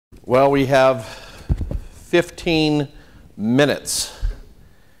Well, we have 15 minutes,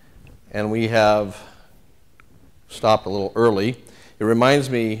 and we have stopped a little early. It reminds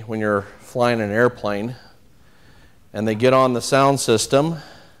me when you're flying an airplane, and they get on the sound system,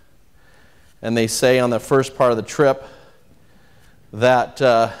 and they say on the first part of the trip that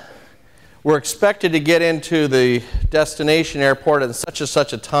we're expected to get into the destination airport at such and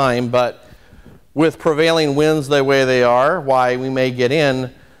such a time, but with prevailing winds the way they are, why we may get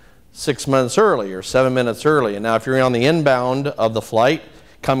in 6 minutes early or 7 minutes early. And now if you're on the inbound of the flight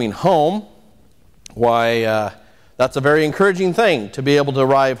coming home, why that's a very encouraging thing to be able to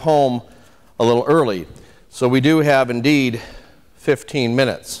arrive home a little early. So we do have indeed 15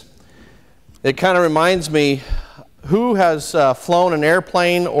 minutes. It kind of reminds me, who has flown an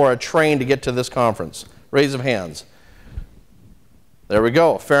airplane or a train to get to this conference? Raise of hands. There we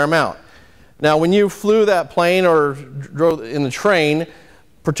go, a fair amount. Now when you flew that plane or drove in the train,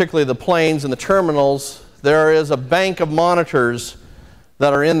 particularly the planes and the terminals, there is a bank of monitors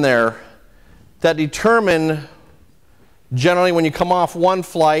that are in there that determine, generally when you come off one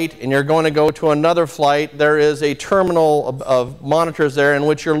flight and you're going to go to another flight, there is a terminal of monitors there in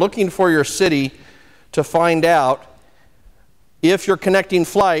which you're looking for your city to find out if your connecting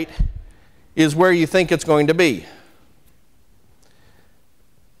flight is where you think it's going to be.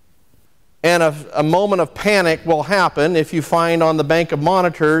 And a moment of panic will happen if you find on the bank of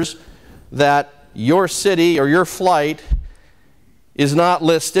monitors that your city or your flight is not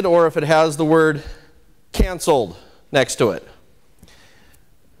listed, or if it has the word canceled next to it.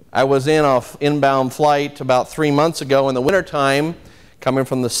 I was in an inbound flight about 3 months ago in the wintertime, coming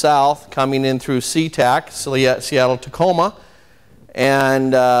from the south, coming in through SeaTac, Seattle-Tacoma,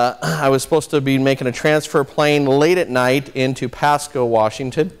 and I was supposed to be making a transfer plane late at night into Pasco,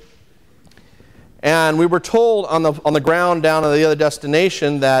 Washington. And we were told on the ground down at the other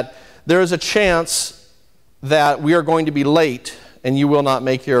destination that there is a chance that we are going to be late and you will not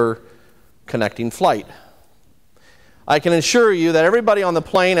make your connecting flight. I can assure you that everybody on the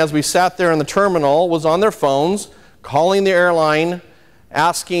plane, as we sat there in the terminal, was on their phones, calling the airline,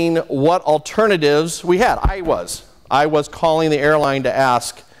 asking what alternatives we had. I was calling the airline to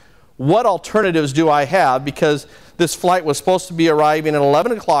ask, what alternatives do I have? Because this flight was supposed to be arriving at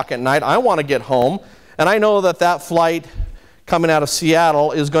 11 o'clock at night. I want to get home. And I know that that flight coming out of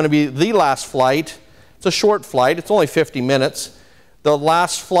Seattle is going to be the last flight. It's a short flight. It's only 50 minutes. The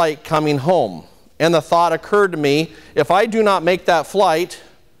last flight coming home. And the thought occurred to me, if I do not make that flight,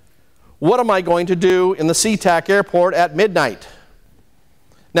 what am I going to do in the SeaTac airport at midnight?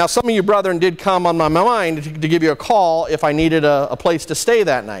 Now, some of you brethren did come on my mind to give you a call if I needed a place to stay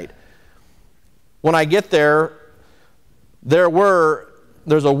that night. When I get there,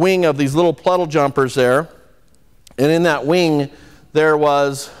 there's a wing of these little puddle jumpers there, and in that wing there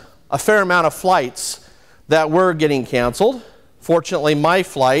was a fair amount of flights that were getting canceled. Fortunately, my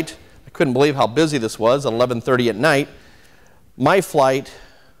flight, I couldn't believe how busy this was at 11:30 at night. My flight,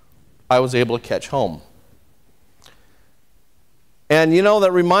 I was able to catch home. And you know,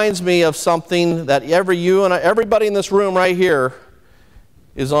 that reminds me of something that everybody in this room right here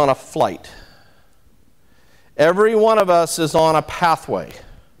is on a flight. Every one of us is on a pathway.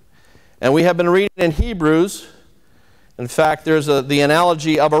 And we have been reading in Hebrews. In fact, there's the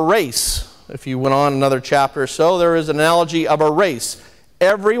analogy of a race. If you went on another chapter or so, there is an analogy of a race.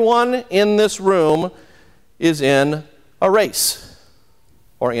 Everyone in this room is in a race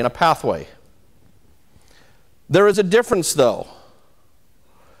or in a pathway. There is a difference, though.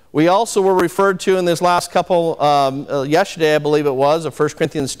 We also were referred to in this last couple, yesterday I believe it was, of 1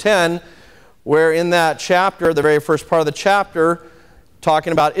 Corinthians 10, where in that chapter, the very first part of the chapter,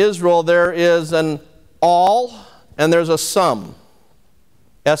 talking about Israel, there is an all and there's a some,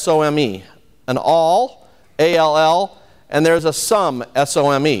 S-O-M-E. An all, A-L-L, and there's a some,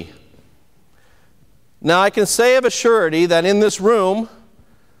 S-O-M-E. Now I can say of a surety that in this room,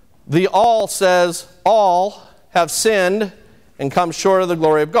 the all says all have sinned and come short of the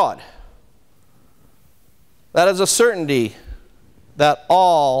glory of God. That is a certainty that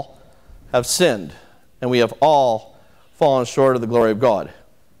all have sinned, and we have all fallen short of the glory of God.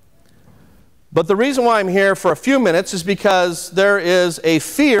 But the reason why I'm here for a few minutes is because there is a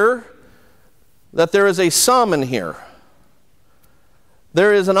fear that there is a some in here.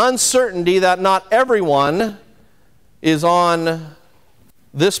 There is an uncertainty that not everyone is on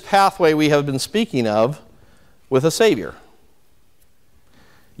this pathway we have been speaking of with a Savior.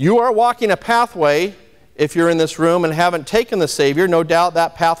 You are walking a pathway. If you're in this room and haven't taken the Savior, no doubt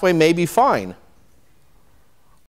that pathway may be fine.